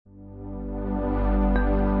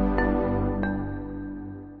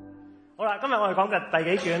啦，今日我哋講嘅第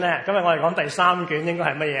幾卷咧？今日我哋講第3卷，應該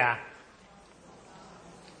係乜嘢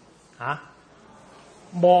啊？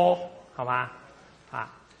摩係嘛？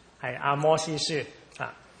係阿摩司書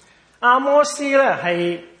啊。阿摩司咧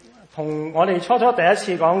係同我哋初第一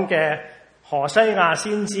次講嘅何西亞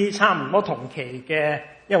先知差唔多同期嘅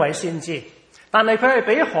一位先知，但係佢係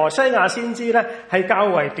比何西亞先知咧係較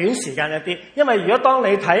為短時間一啲，因為如果當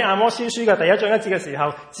你睇阿摩司書嘅第1章1節嘅時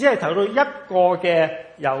候，只係提到一個嘅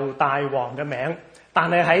猶大王嘅名，但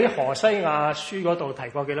係喺何西亞書嗰度提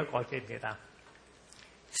過幾多個？記唔記得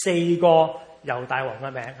？4個猶大王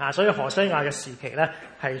嘅名啊，所以何西亞嘅時期咧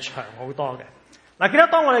係長好多嘅。嗱，記得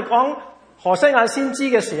當我哋講何西亞先知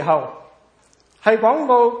嘅時候，係講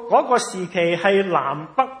到嗰個時期係南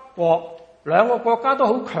北國兩個國家都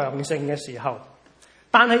好強盛嘅時候，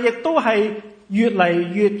但係亦都係越嚟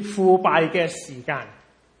越腐敗嘅時間。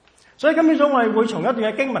所以今朝早我哋會從一段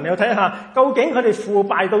嘅經文嚟睇下，究竟佢哋腐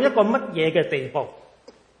敗到一個乜嘢嘅地步。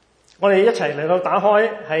我哋一齊嚟到打開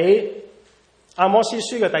喺阿摩司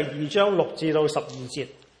書嘅第2章6至到12節。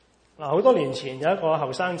嗱，好多年前有一個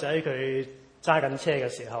後生仔，佢揸緊車嘅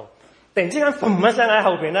時候，突然之間嘭一聲喺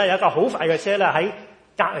後邊咧有一架好快嘅車咧喺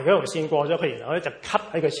隔離嗰條線過咗佢，然後咧就cut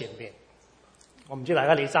喺佢前邊。我唔知大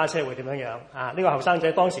家你揸車會點樣啊？呢個後生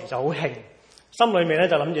仔當時就好興，心裏面咧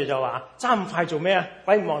就諗住就話揸咁快做咩啊？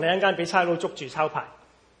鬼唔望你一陣間俾差佬捉住抄牌。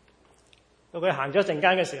到佢行咗一陣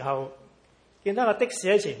間嘅時候，見到個的士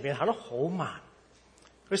喺前邊行得好慢，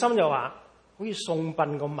佢心就話好似送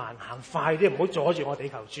殯咁慢，行快啲，唔好阻住我地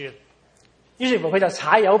球轉。於是乎佢就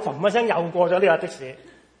踩油，嘭一聲又過咗呢架的士。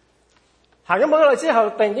行咗冇多耐之後，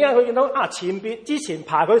突然之間佢見到前邊之前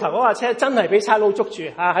爬佢頭嗰架車真係俾差佬捉住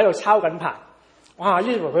喺度抄緊牌。哇！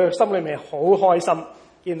於是乎佢心裏面好開心，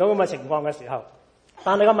見到咁嘅情況嘅時候。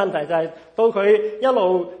但係個問題就係，到佢一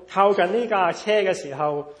路靠近呢架車嘅時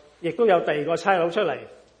候，亦都有第二個差佬出嚟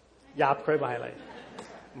入佢埋嚟，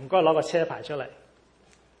唔該攞個車牌出嚟。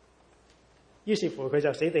於是乎佢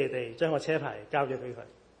就死地地將個車牌交咗俾佢。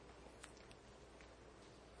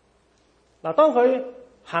嗱，當佢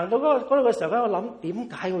行到嗰度嘅時候，喺度諗點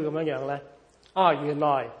解會咁樣樣咧？原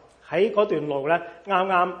來喺嗰段路咧，啱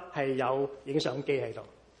啱係有影相機喺度。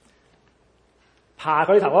爬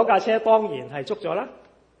佢頭嗰架車當然係捉咗啦，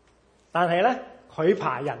但係咧佢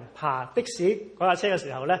爬的士嗰架車嘅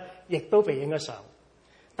時候咧，亦都被影咗相。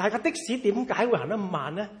但係架的士點解會行得咁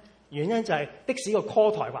慢咧？原因就係的士個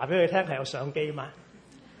call 台話俾佢聽係有相機嘛，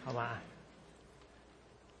係嘛？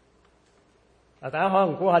大家可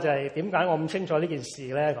能估下就係點解我咁清楚呢件事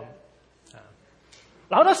咧？咁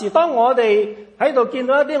好多時當我哋喺度見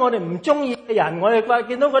到一啲我哋唔中意嘅人，我哋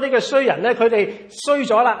見到嗰啲嘅衰人咧，佢哋衰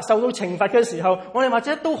咗啦，受到懲罰嘅時候，我哋或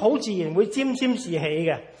者都好自然會沾沾自喜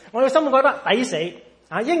嘅。我哋心會覺得抵死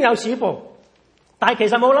應有此報。但係其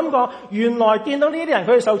實冇諗過，原來見到呢啲人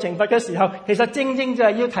佢哋受懲罰嘅時候，其實正正就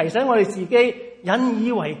係要提醒我哋自己引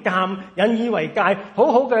以為鑑、引以為戒，好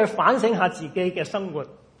好嘅反省下自己嘅生活、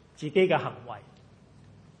自己嘅行為。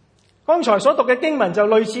剛才所讀嘅經文就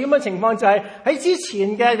類似咁嘅情況，就係喺之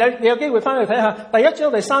前嘅你有機會翻去睇下第1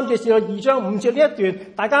章第3節至到2章5節呢一段，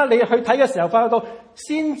大家你去睇嘅時候發覺到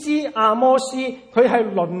先知阿摩司佢係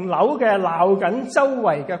輪流嘅鬧緊周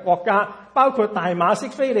圍嘅國家，包括大馬色、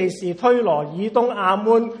非利士、推羅、以東、亞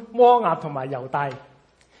捫、摩押同埋猶大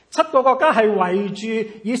7個國家係圍住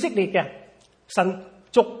以色列嘅。神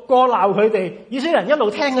逐個鬧佢哋，以色列人一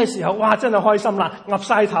路聽嘅時候，哇！真係開心啦，岌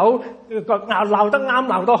晒頭，鬧得啱，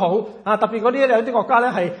鬧得好啊！特別嗰啲有啲國家咧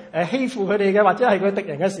係欺負佢哋嘅，或者係佢敵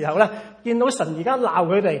人嘅時候咧，見到神而家鬧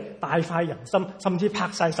佢哋，大快人心，甚至拍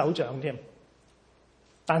晒手掌添。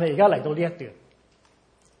但係而家嚟到呢一段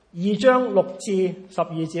2章6至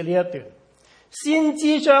12節呢一段，先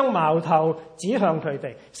知將矛頭指向佢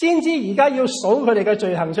哋，先知而家要數佢哋嘅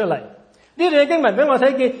罪行出嚟。呢段嘅經文俾我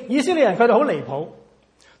睇見，以色列人佢哋好離譜。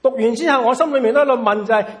讀完之後，我心裏面都喺度問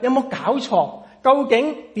就係有冇搞錯？究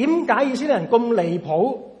竟點解以色列人咁離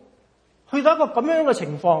譜，去到一個咁樣嘅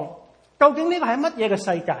情況？究竟呢個係乜嘢嘅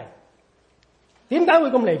世界？點解會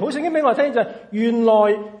咁離譜？聖經俾我聽就係原來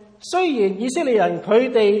雖然以色列人佢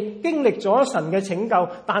哋經歷咗神嘅拯救，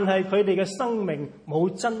但係佢哋嘅生命冇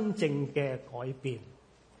真正嘅改變。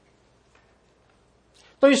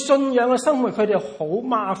對信仰嘅生活，佢哋好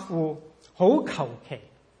馬虎，好求其。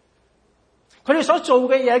佢哋所做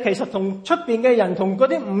嘅嘢，其實同出邊嘅人，同嗰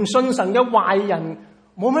啲唔信神嘅壞人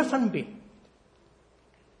冇乜分別。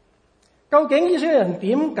究竟以色列人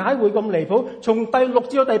點解會咁離譜？從第6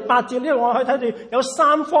至到第8節呢度，我可以睇到有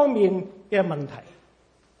3方面嘅問題，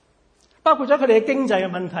包括咗佢哋嘅經濟嘅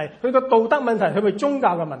問題，佢個道德問題，佢哋宗教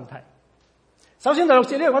嘅問題。首先第6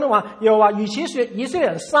節呢度講到話，又話如此說，以色列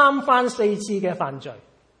人3番4次嘅犯罪。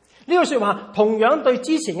呢個說話同樣對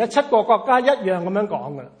之前嘅7個國家一樣咁樣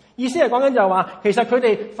講㗎啦。意思係講緊就係話，其實佢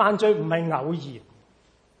哋犯罪唔係偶然，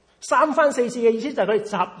三番四次嘅意思就係佢哋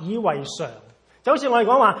習以為常，就好似我哋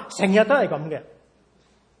講話成日都係咁嘅。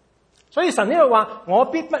所以神呢度話我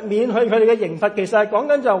必不免去佢哋嘅刑罰，其實係講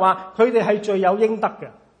緊就係話佢哋係罪有應得嘅，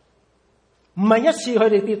唔係一次佢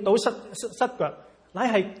哋跌倒失腳，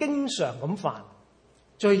乃係經常咁犯，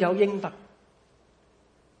罪有應得。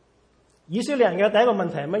以色列人嘅第一個問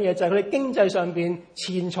題係乜嘢？就係佢哋經濟上邊、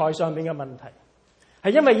錢財上邊嘅問題，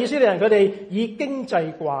係因為以色列人佢哋以經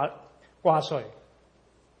濟掛稅。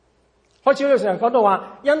開始嗰陣時講到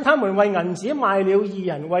話，因他們為銀子賣了義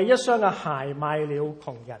人，為一雙嘅鞋賣了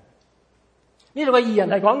窮人。呢度嘅義人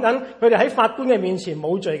係講緊佢哋喺法官嘅面前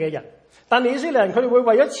冇罪嘅人，但以色列人佢哋會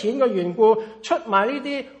為咗錢嘅緣故出賣呢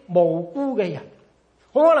啲無辜嘅人，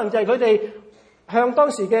好可能就係佢哋向當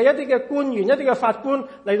時嘅一啲嘅官員、一啲嘅法官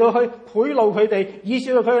嚟到去賄賂佢哋，以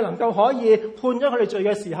至到佢哋能夠可以判咗佢哋罪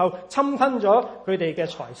嘅時候，侵吞咗佢哋嘅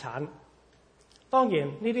財產。當然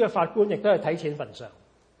呢啲嘅法官亦都係睇錢份上，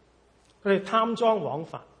佢哋貪贓枉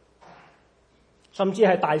法，甚至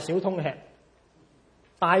係大小通吃，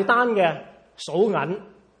大單嘅數銀，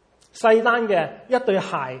細單嘅一對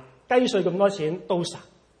鞋雞碎咁多錢都殺，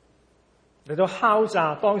嚟到敲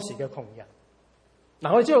詐當時嘅窮人。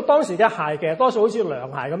嗱，我哋知道當時嘅鞋其實多數好似涼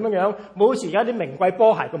鞋咁樣，冇好似而家啲名貴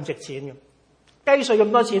波鞋咁值錢嘅，雞碎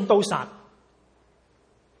咁多錢都殺。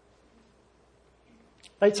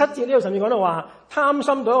第7節呢度甚至講到話，貪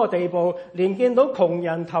心到一個地步，連見到窮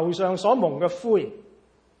人頭上所蒙嘅灰，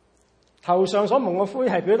頭上所蒙嘅灰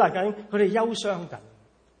係表達緊佢哋憂傷緊，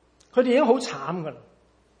佢哋已經好慘噶啦，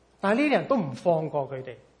但係呢啲人都唔放過佢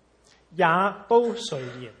哋，也都垂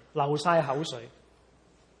涎流晒口水。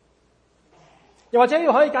又或者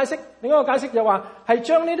要可以解釋，另一個解釋就話係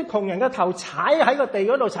將呢啲窮人嘅頭踩喺個地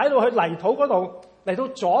嗰度，踩到去泥土嗰度，嚟到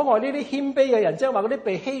阻礙呢啲謙卑嘅人，即係話嗰啲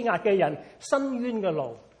被欺壓嘅人伸冤嘅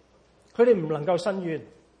路，佢哋唔能夠伸冤。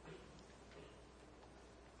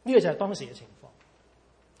呢個就係當時嘅情況。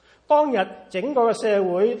當日整個嘅社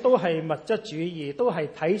會都係物質主義，都係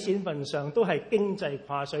睇錢份上，都係經濟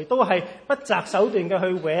掛帥，都係不擇手段嘅去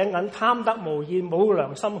搲銀，貪得無厭，冇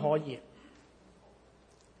良心可言。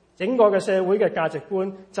整個嘅社會嘅價值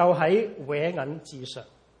觀就喺搲銀之上。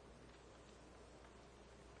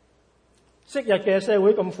昔日嘅社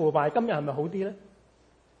會咁腐敗，今日係咪好啲咧？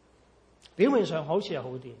表面上好似係好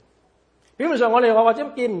啲，表面上我哋或者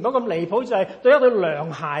見唔到咁離譜，就係對一對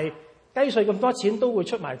涼鞋雞碎咁多錢都會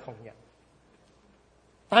出賣窮人。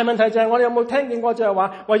但係問題就係我哋有冇聽見過就係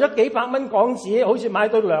話為咗幾百蚊港紙，好似買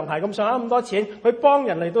對涼鞋咁上下咁多錢，去幫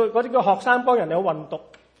人嚟到嗰啲嘅學生幫人嚟去運毒。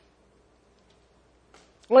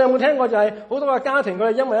我有冇聽過就係好多嘅家庭佢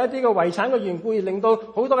係因為一啲嘅遺產嘅緣故而令到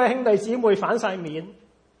好多嘅兄弟姊妹反晒面，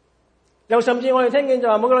又甚至我哋聽見就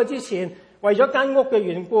話冇幾耐之前為咗間屋嘅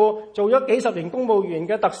緣故做咗幾十年公務員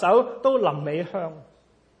嘅特首都臨尾香。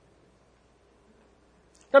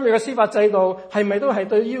今日嘅司法制度係咪都係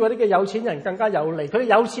對於嗰啲嘅有錢人更加有利？佢哋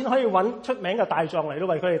有錢可以揾出名嘅大狀嚟到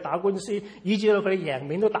為佢哋打官司，以至到佢哋贏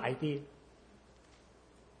面都大啲。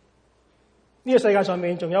呢個世界上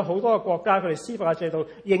面仲有好多個國家，佢哋司法嘅制度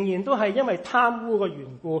仍然都係因為貪污嘅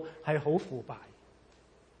緣故係好腐敗。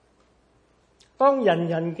當人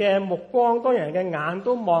人嘅目光、當人人嘅眼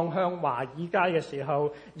都望向華爾街嘅時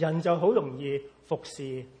候，人就好容易服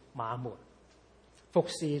侍馬門、服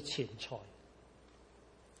侍錢財。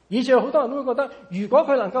以至好多人都會覺得，如果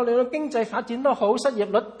佢能夠令到經濟發展得好，失業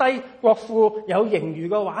率低，國庫有盈餘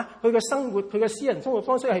嘅話，佢嘅生活、佢嘅私人生活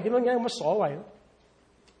方式係點樣嘅？有乜所謂咧？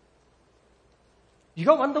如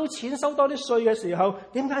果揾到錢收多啲稅嘅時候，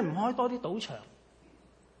點解唔開多啲賭場？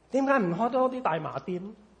點解唔開多啲大麻店？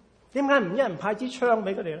點解唔一人派支槍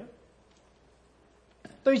俾佢哋咧？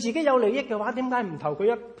對自己有利益嘅話，點解唔投佢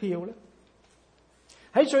一票咧？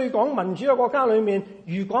喺最講民主嘅國家裏面，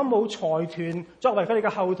如果冇財團作為佢哋嘅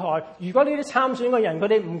後台，如果呢啲參選嘅人佢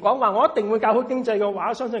哋唔講話，我一定會搞好經濟嘅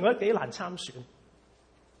話，相信佢都幾難參選。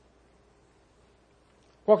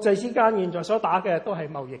國際之間現在所打嘅都係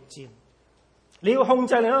貿易戰。你要控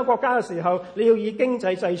制另一個國家嘅時候，你要以經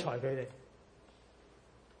濟制裁佢哋。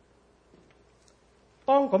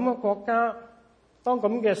當咁嘅國家，當咁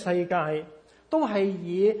嘅世界都係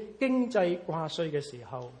以經濟掛帥嘅時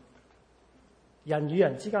候，人與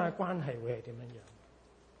人之間嘅關係會係點樣樣？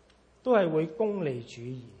都係會功利主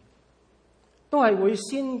義，都係會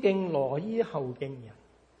先敬羅衣後敬人。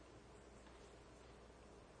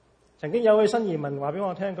曾經有位新移民話俾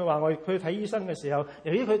我聽，佢話佢睇醫生嘅時候，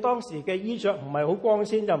由於佢當時嘅衣着唔係好光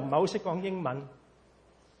鮮，又唔係好識講英文，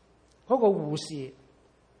嗰個護士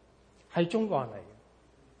係中國人嚟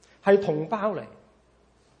嘅，係同胞嚟，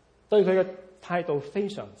對佢嘅態度非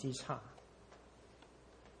常之差。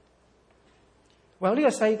唯有呢個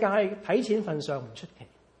世界睇錢份上唔出奇，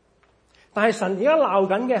但係神而家鬧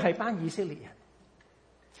緊嘅係班以色列人，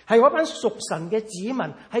係嗰班屬神嘅子民，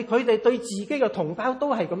係佢哋對自己嘅同胞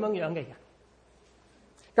都係咁樣樣嘅人。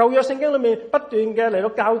舊約聖經裏面不斷嘅嚟到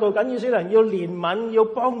教導緊以色列人要憐憫，要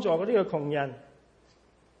幫助嗰啲嘅窮人，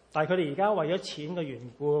但係佢哋而家為咗錢嘅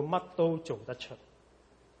緣故，乜都做得出。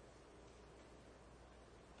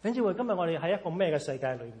甚至乎今日我哋喺一個咩嘅世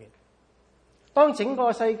界裏面？當整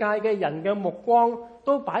個世界嘅人嘅目光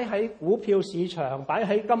都擺喺股票市場、擺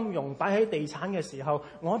喺金融、擺喺地產嘅時候，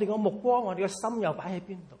我哋個目光、我哋嘅心又擺喺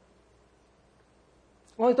邊度？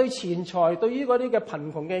我哋對錢財、對於嗰啲嘅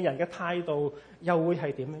貧窮嘅人嘅態度又會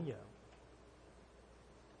係點樣樣？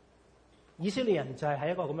以色列人就係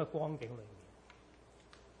喺一個咁嘅光景裏面。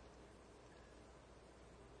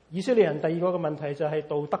以色列人第二個嘅問題就係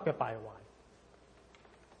道德嘅敗壞。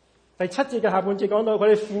第7節嘅下半節講到，佢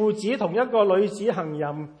哋父子同一個女子行淫，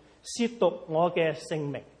褻瀆我嘅聖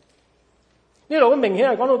名。呢度好明顯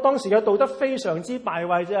係講到當時嘅道德非常之敗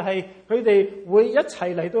壞，就係佢哋會一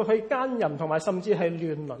齊嚟到去奸淫，同埋甚至係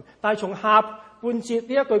亂倫。但係從下半節呢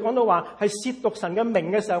一句講到話係褻瀆神嘅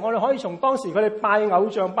名嘅時候，我哋可以從當時佢哋拜偶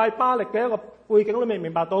像、拜巴力嘅一個背景裏面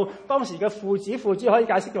明白到，當時嘅父子可以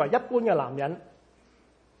解釋為一般嘅男人。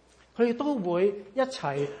佢哋都會一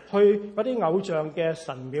齊去嗰啲偶像嘅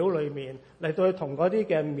神廟裏面嚟到去同嗰啲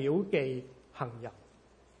嘅廟妓行淫。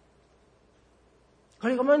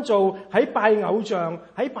佢哋咁樣做喺拜偶像、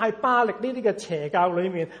喺拜巴力呢啲嘅邪教裏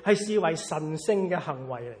面係視為神聖嘅行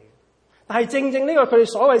為嚟。但係正正呢個佢哋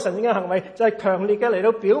所謂神聖嘅行為，就係強烈嘅嚟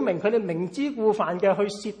到表明佢哋明知故犯嘅去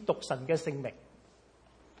褻瀆神嘅聖名。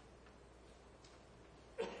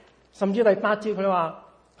甚至第8節佢話，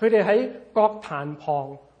佢哋喺國壇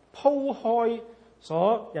旁鋪開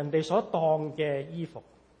人哋所當嘅衣服，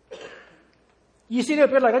意思呢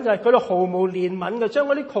個表達緊就係佢哋毫無憐憫嘅，將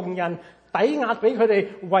嗰啲窮人抵押俾佢哋，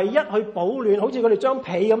唯一去保暖，好似佢哋將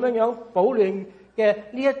被咁樣樣保暖嘅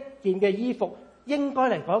呢一件嘅衣服，應該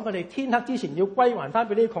嚟講佢哋天黑之前要歸還翻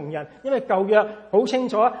俾呢啲窮人，因為舊約好清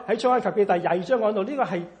楚喺出埃及記第22章講到呢個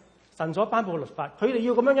係神所頒布嘅律法，佢哋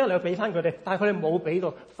要咁樣嚟俾翻佢哋，但係佢哋冇俾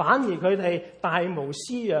到，反而佢哋大無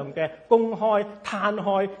私樣嘅公開攤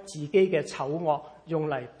開自己嘅醜惡，用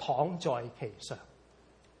嚟躺在其上。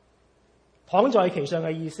躺在其上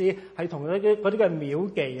嘅意思係同嗰啲嘅廟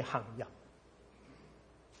妓行淫。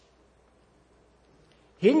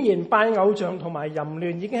顯然拜偶像同埋淫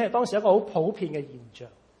亂已經係當時一個好普遍嘅現象。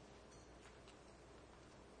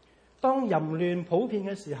當淫亂普遍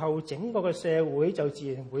嘅時候，整個嘅社會就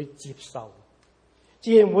自然會接受，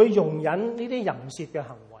自然會容忍呢啲淫褻嘅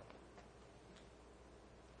行為。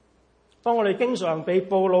當我哋經常被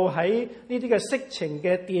暴露喺呢啲嘅色情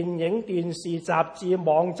嘅電影、電視、雜誌、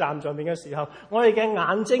網站上面嘅時候，我哋嘅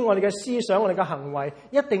眼睛、我哋嘅思想、我哋嘅行為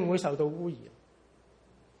一定會受到污染。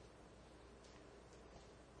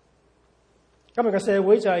今日嘅社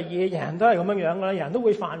會就係以人人都係咁樣樣噶啦，人人都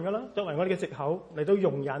會犯噶啦，作為我哋嘅藉口嚟到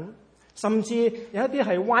容忍。甚至有一啲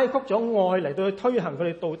係歪曲咗愛嚟到去推行佢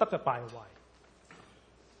哋道德嘅敗壞。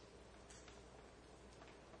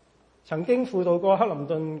曾經輔導過克林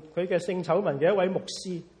頓佢嘅性醜聞嘅一位牧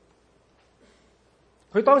師，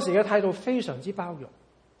佢當時嘅態度非常之包容，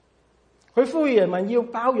佢呼籲人民要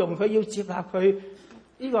包容佢，要接納佢，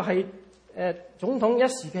呢個係總統一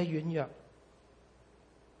時嘅軟弱。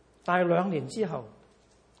但係2年之後，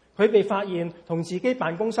佢被發現同自己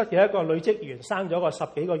辦公室嘅一個女職員生咗個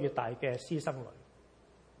10幾個月大嘅私生女。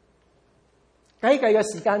計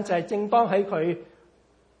嘅時間就係正當喺佢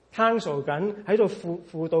counsel 緊喺度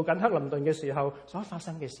輔導緊克林頓嘅時候所發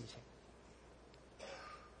生嘅事情。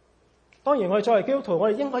當然我哋作為基督徒，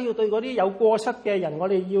我哋應該要對嗰啲有過失嘅人，我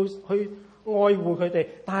哋要去愛護佢哋。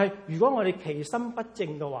但係如果我哋其心不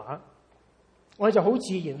正嘅話，我哋就好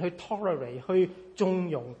自然去 tolerate 去縱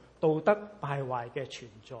容道德敗壞嘅存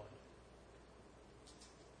在。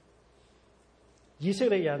以色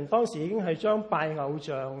列人當時已經係將拜偶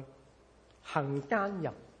像、行奸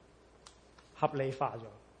淫合理化咗。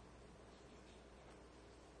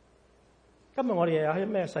今日我哋又喺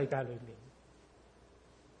咩世界裏面？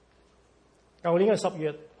舊年嘅10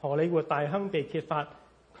月，荷里活大亨被揭發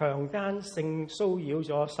強姦性騷擾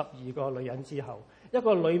咗12個女人之後，一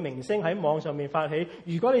個女明星喺網上面發起，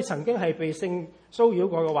如果你曾經係被性騷擾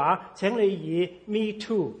過嘅話，請你以 Me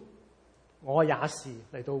Too 我也是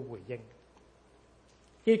嚟到回應。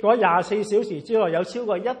結果24小時之內有超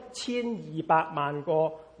過1200萬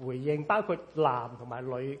個回應，包括男同埋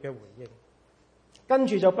女嘅回應。跟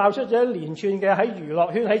住就爆出咗一連串嘅喺娛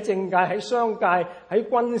樂圈、喺政界、喺商界、喺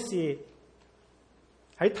軍事、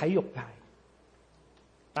喺體育界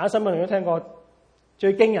大家新聞都聽過，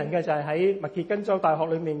最驚人嘅就係喺密歇根州大學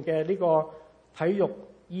裏面嘅呢個體育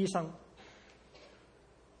醫生，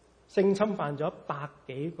性侵犯咗100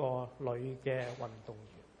幾個女嘅運動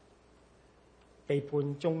員，被判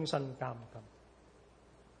終身監禁。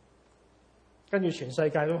跟住全世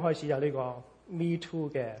界都開始有呢個 Me Too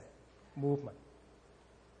嘅 movement。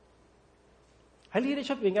喺呢啲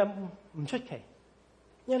出邊嘅唔出奇，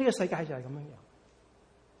因為呢個世界就係咁樣樣。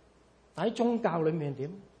但喺宗教裏面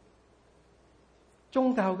點？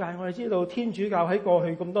宗教界我哋知道天主教喺過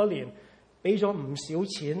去咁多年俾咗唔少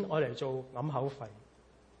錢愛嚟做揞口費。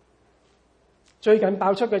最近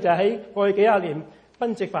爆出嘅就係喺過去幾廿年，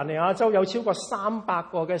賓夕凡尼亞州有超過300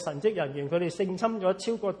個嘅神職人員，佢哋性侵咗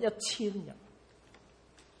超過1000人。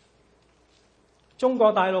中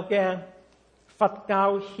國大陸嘅佛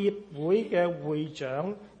教協會嘅會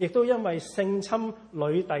長，亦都因為性侵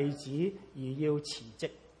女弟子而要辭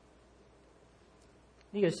職。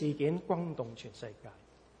呢個事件轟動全世界，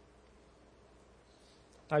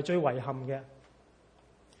但係最遺憾嘅、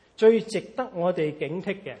最值得我哋警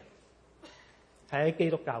惕嘅，係喺基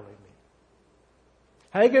督教裏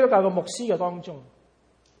面，喺基督教嘅牧師嘅當中，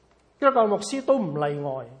基督教嘅牧師都唔例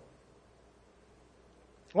外。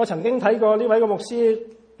我曾經睇過呢位嘅牧師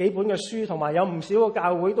幾本嘅書，同埋有唔少個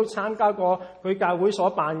教會都參加過佢教會所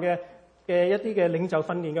辦嘅一啲嘅領袖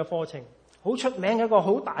訓練嘅課程。好出名嘅一個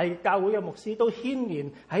好大教會嘅牧師都牽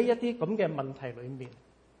連喺一啲咁嘅問題裏面。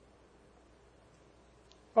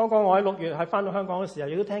剛剛我喺6月係翻到香港嘅時候，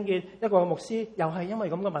亦都聽見一個牧師又係因為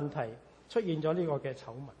咁嘅問題出現咗呢個嘅醜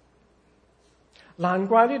聞。難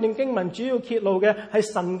怪呢段經文主要揭露嘅係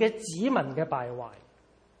神嘅子民嘅敗壞，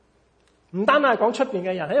唔單單係講出邊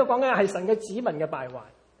嘅人，喺度講緊係神嘅子民嘅敗壞。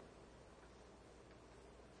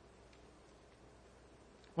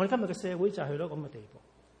我哋今日嘅社會就係去到咁嘅地步。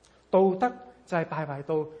道德就係敗壞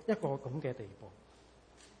到一個咁嘅地步。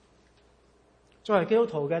作為基督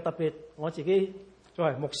徒嘅，特別我自己作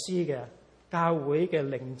為牧師嘅教會嘅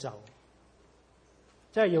領袖，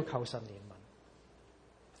真係要求神憐憫，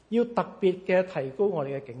要特別嘅提高我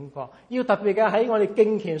哋嘅警覺，要特別嘅喺我哋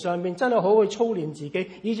敬虔上面真係好去操練自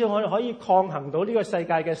己，以致我哋可以抗衡到呢個世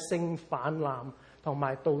界嘅性氾濫同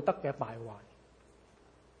埋道德嘅敗壞。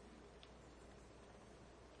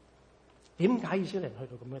點解以色列人去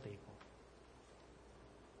到咁嘅地步？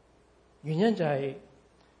原因就係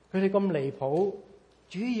佢哋咁離譜，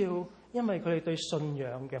主要因為佢哋對信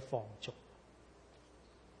仰嘅放縱。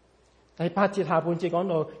第8節下半節講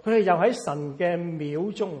到，佢哋又喺神嘅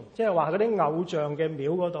廟中，即係話嗰啲偶像嘅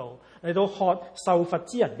廟嗰度嚟到喝受罰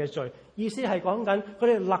之人嘅罪。意思係講緊佢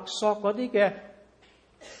哋勒索嗰啲嘅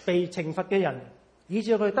被懲罰嘅人，以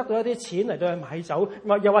至佢哋得到一啲錢嚟到去買酒，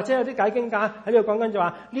又或者有啲解經家喺度講緊就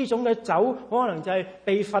話呢種嘅酒可能就係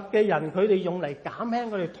被罰嘅人佢哋用嚟減輕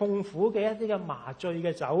佢哋痛苦嘅一啲嘅麻醉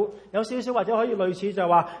嘅酒，有少少或者可以類似就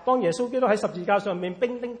話當耶穌基督喺十字架上面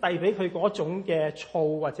兵丁遞俾佢嗰種嘅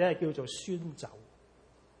醋或者係叫做酸酒。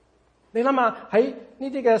你諗下喺呢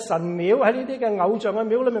啲嘅神廟，喺呢啲嘅偶像嘅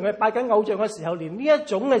廟裏面，佢拜緊偶像嘅時候，連呢一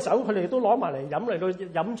種嘅酒佢哋都攞埋嚟飲，嚟到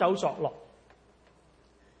飲酒作樂。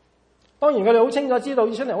當然佢哋好清楚知道，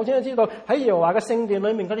以色列人好清楚知道喺耶和華嘅聖殿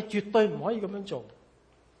裏面，佢哋絕對唔可以咁樣做。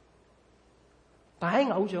但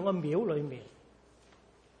喺偶像嘅廟裏面，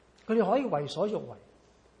佢哋可以為所欲為，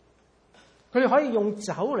佢哋可以用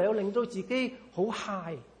酒嚟到令到自己好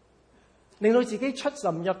high， 令到自己出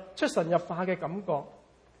神入化嘅感覺。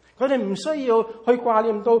佢哋唔需要去掛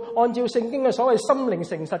念到按照聖經嘅所謂心靈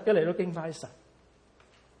誠實嘅嚟到敬拜神。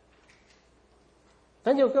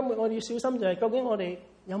緊要今日我哋要小心就係，究竟我哋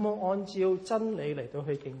有冇按照真理嚟到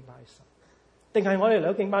去敬拜神，定係我哋嚟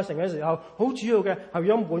到敬拜神嘅時候，好主要嘅係為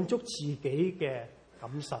咗滿足自己嘅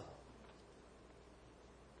感受。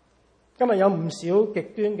今日有唔少極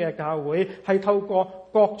端嘅教會係透過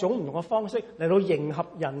各種唔同嘅方式嚟到迎合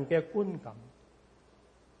人嘅觀感，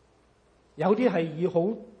有啲係以好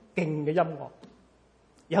勁嘅音樂，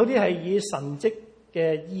有啲係以神蹟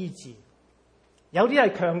嘅醫治，有啲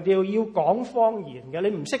係強調要講方言嘅。你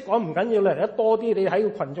唔識講唔緊要，你嚟得多啲，你喺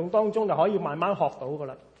個群眾當中就可以慢慢學到噶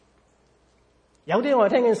啦。有啲我哋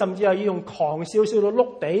聽見甚至係要用狂笑笑到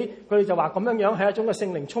碌地，佢哋就話咁樣樣係一種嘅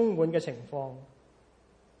聖靈充滿嘅情況，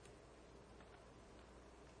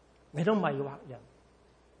你都迷惑人。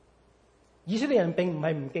以色列人並唔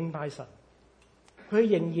係唔敬拜神，佢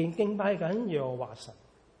仍然敬拜緊耶和華神。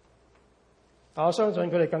但我相信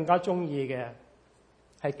佢哋更加中意嘅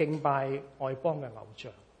係敬拜外邦嘅偶像，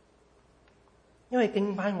因為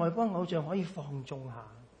敬拜外邦偶像可以放縱下，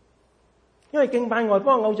因為敬拜外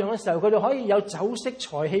邦偶像嘅時候，佢哋可以有酒色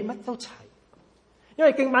財氣乜都齊，因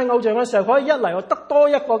為敬拜偶像嘅時候，佢可以一嚟又得多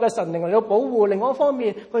一個嘅神靈嚟到保護，另外一方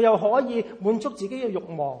面佢又可以滿足自己嘅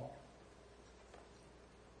慾望，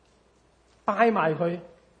拜埋佢。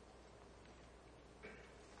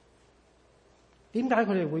點解佢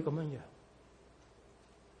哋會咁樣樣？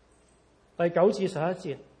第9至11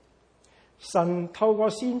節，神透過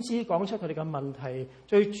先知講出佢哋嘅問題，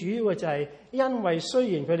最主要嘅就係因為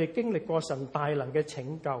雖然佢哋經歷過神大能嘅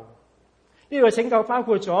拯救，呢個拯救包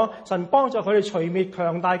括咗神幫助佢哋除滅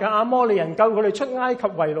強大嘅亞摩利人，救佢哋出埃及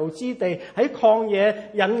為奴之地，喺曠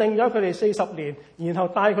野引領咗佢哋40年，然後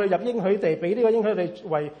帶佢哋入應許地，俾呢個應許地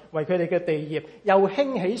為佢哋嘅地業，又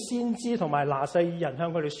興起先知同埋拿細耳人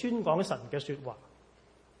向佢哋宣講神嘅說話。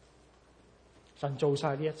神做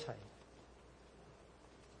晒呢一切，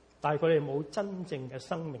但係佢哋冇真正嘅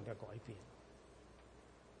生命嘅改變。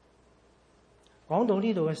講到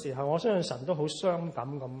呢度嘅時候，我相信神都好傷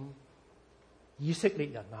感咁。以色列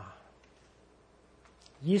人啊，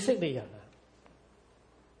以色列人啊，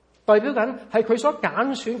代表緊係佢所揀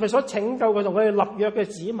選、佢所拯救嘅同佢哋立約嘅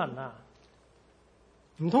子民啊，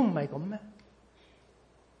唔通唔係咁咩？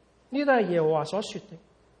呢都係耶和華所說的。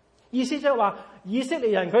意思即係話，以色列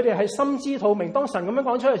人佢哋係心知肚明，當神咁樣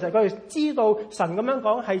講出嚟嘅時候，佢哋知道神咁樣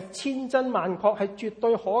講係千真萬確，係絕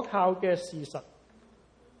對可靠嘅事實。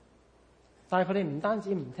但係佢哋唔單止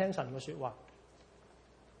唔聽神嘅說話。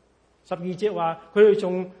12節話佢哋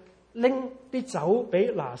仲拎啲酒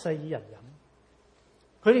俾拿細耳人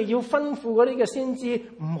飲，佢哋要吩咐嗰啲嘅先知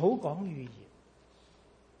唔好講預言。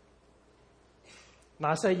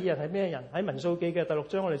拿細耳人係咩人？喺民數記嘅第6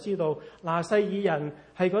章，我哋知道拿細耳人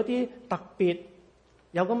係嗰啲特別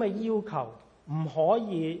有咁嘅要求，唔可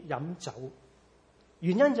以飲酒。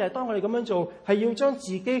原因就係當佢哋咁樣做，係要將自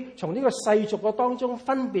己從呢個世俗嘅當中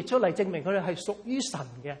分別出嚟，證明佢哋係屬於神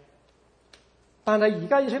嘅。但係而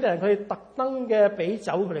家以色列人佢哋特登嘅俾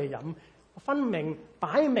酒佢哋飲，分明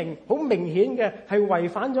擺明好明顯嘅係違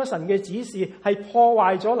反咗神嘅指示，係破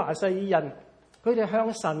壞咗拿細耳人佢哋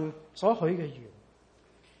向神所許嘅願。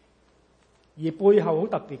而背後好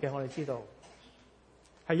特別嘅，我哋知道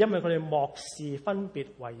係因為佢哋漠視分別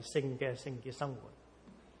為聖嘅聖潔生活。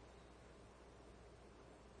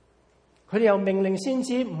佢哋又命令先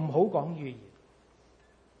知唔好講預言。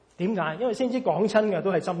點解？因為先知講親嘅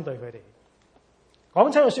都係針對佢哋。講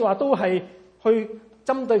親嘅說話都係去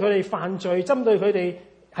針對佢哋犯罪，針對佢哋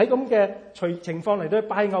喺咁嘅情況嚟到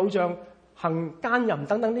拜偶像、行奸淫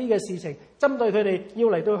等等呢嘅事情，針對佢哋要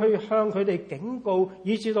嚟到去向佢哋警告，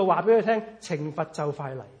以至到話俾佢聽，懲罰就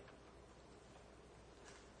快嚟。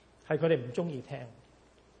係佢哋唔中意聽，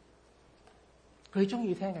佢中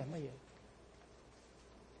意聽嘅係乜嘢？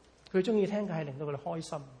佢中意聽嘅係令到佢哋開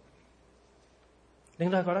心，令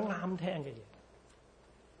到佢覺得啱聽嘅嘢。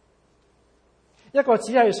一個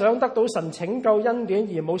只係想得到神拯救恩典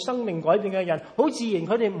而冇生命改變嘅人，好自然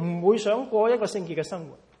佢哋唔會想過一個聖潔嘅生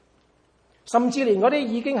活，甚至連嗰啲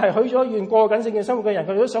已經係許咗願過緊聖潔生活嘅人，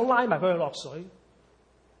佢哋都想拉埋佢哋落水，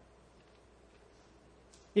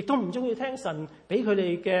亦都唔中意聽神俾佢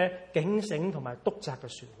哋嘅警醒同埋督責嘅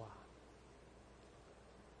說話。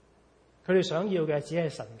佢哋想要嘅只係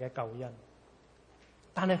神嘅救恩。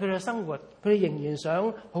但係佢哋嘅生活，佢哋仍然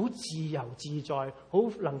想好自由自在，好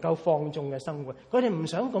能夠放縱嘅生活。佢哋唔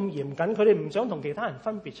想咁嚴謹，佢哋唔想同其他人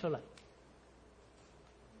分別出嚟。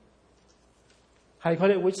係佢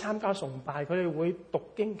哋會參加崇拜，佢哋會讀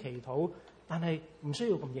經祈禱，但係唔需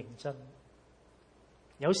要咁認真。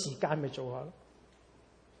有時間咪做下咯。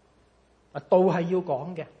道係要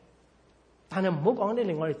講嘅，但係唔好講啲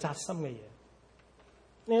令我哋扎心嘅嘢。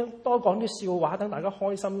你多講啲笑話，等大家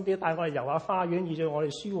開心啲，帶我哋遊下花園，以至我哋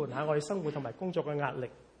舒緩下我哋生活同埋工作嘅壓力。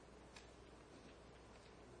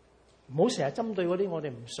唔好成日針對嗰啲我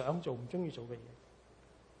哋唔想做、唔中意做嘅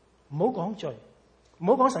嘢。唔好講罪，唔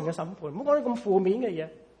好講神嘅審判，唔好講啲咁負面嘅嘢。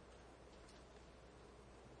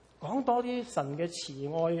講多啲神嘅慈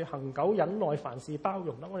愛、恆久忍耐、凡事包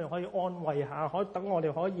容，等我哋可以安慰下，等我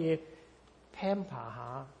哋可以 pamper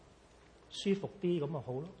下，舒服啲咁咪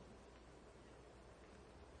好咯。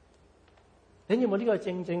你知唔知呢個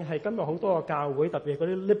正正係今日好多個教會，特別係嗰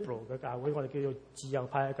啲 liberal 嘅教會，我哋叫做自由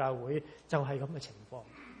派嘅教會，就係咁嘅情況。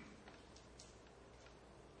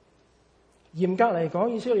嚴格嚟講，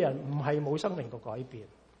以色列人唔係冇生命嘅改變，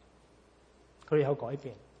佢哋有改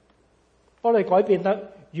變，幫你改變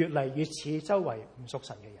得越嚟越似周圍唔屬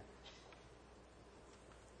神嘅人，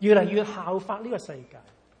越嚟越效法呢個世界。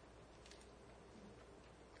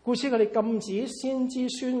故此佢哋禁止先知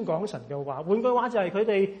宣講神嘅話，換句話就係佢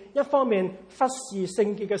哋一方面忽視聖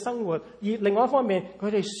潔嘅生活，而另外一方面佢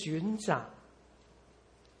哋選擇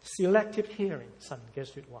selective hearing 神嘅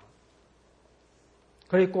說話。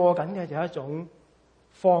佢哋過緊嘅就係一種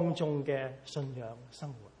放縱嘅信仰生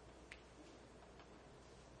活。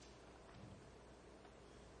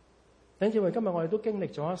弟兄姊妹，今日我哋都經歷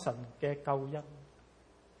咗神嘅救恩。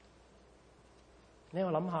你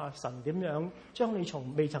要諗下，神點樣將你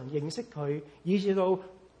從未曾認識佢，以至到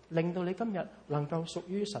令到你今日能夠屬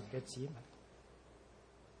於神嘅子民。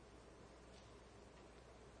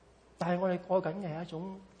但係我哋過緊嘅係一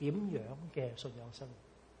種點樣嘅信仰生活？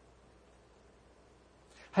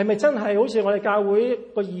係咪真係好似我哋教會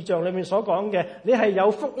個異象裏面所講嘅？你係有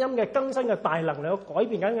福音嘅更新嘅大能力，有改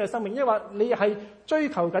變緊你嘅生命，抑或你係追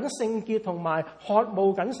求緊聖潔同埋渴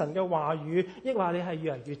慕緊神嘅話語，抑或你係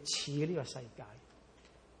越嚟越似呢個世界？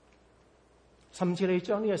甚至你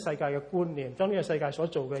將呢個世界嘅觀念，將呢個世界所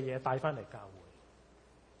做嘅嘢帶翻嚟教會。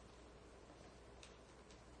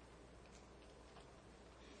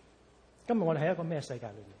今日我哋喺一個咩世界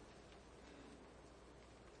裏面？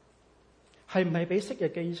係唔係比昔日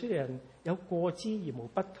嘅以色列人有過之而無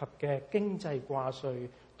不及嘅經濟掛帥、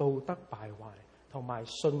道德敗壞同埋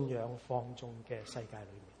信仰放縱嘅世界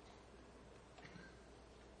裏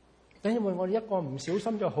面？因為我哋一個唔小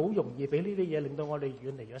心就好容易俾呢啲嘢令到我哋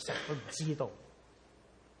遠離咗神，都唔知道。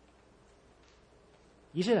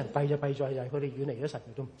以色列人弊就弊在佢哋遠離咗神，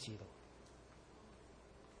佢都唔知道。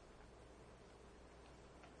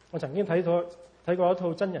我曾經睇過一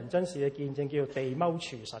套真人真事嘅見證，叫做《地踎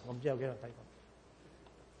廚神》，我唔知有幾多人睇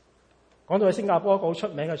過。講到喺新加坡一個好出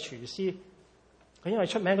名嘅廚師，佢因為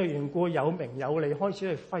出名嘅緣故，有名有利，開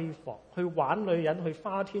始去揮霍，去玩女人，去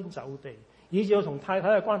花天酒地，以至到同太太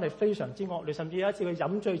嘅關係非常之惡劣，甚至有一次佢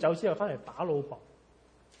飲醉酒之後翻嚟打老婆。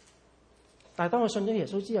但係當佢信咗耶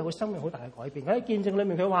穌之後，佢生命好大嘅改變。喺見證裏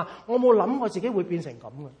面佢話：我冇諗過自己會變成咁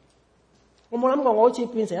嘅，我冇諗過我好似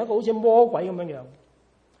變成一個好似魔鬼咁樣樣。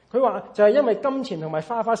佢話就係因為金錢同埋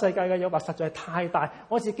花花世界嘅誘惑實在係太大，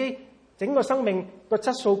我自己整個生命個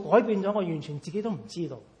質素改變咗，我完全自己都唔知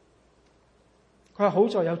道。佢話好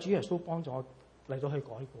在有主耶穌幫助我嚟到去改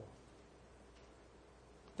過。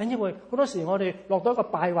因為好多時我哋落到一個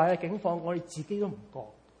敗壞嘅境況，我哋自己都唔覺。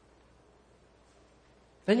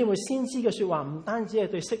因為先知嘅說話唔單止係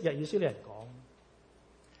對昔日以色列人講，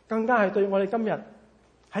更加係對我哋今日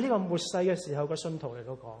喺呢個末世嘅時候嘅信徒嚟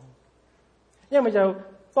到講。因為就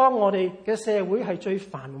當我哋嘅社會係最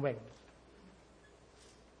繁榮、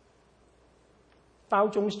包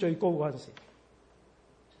裝最高嗰陣時，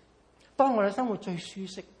當我哋生活最舒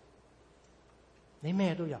適，你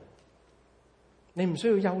咩都有，你唔需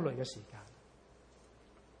要憂慮嘅時間，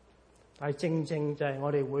但係正正就係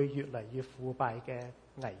我哋會越嚟越腐敗嘅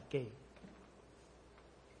危機。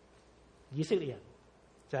以色列人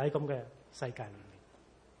就喺咁嘅世界裏面，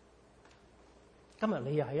今日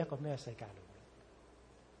你又喺一個咩世界裏面？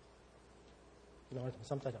我哋同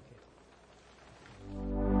心低頭祈禱。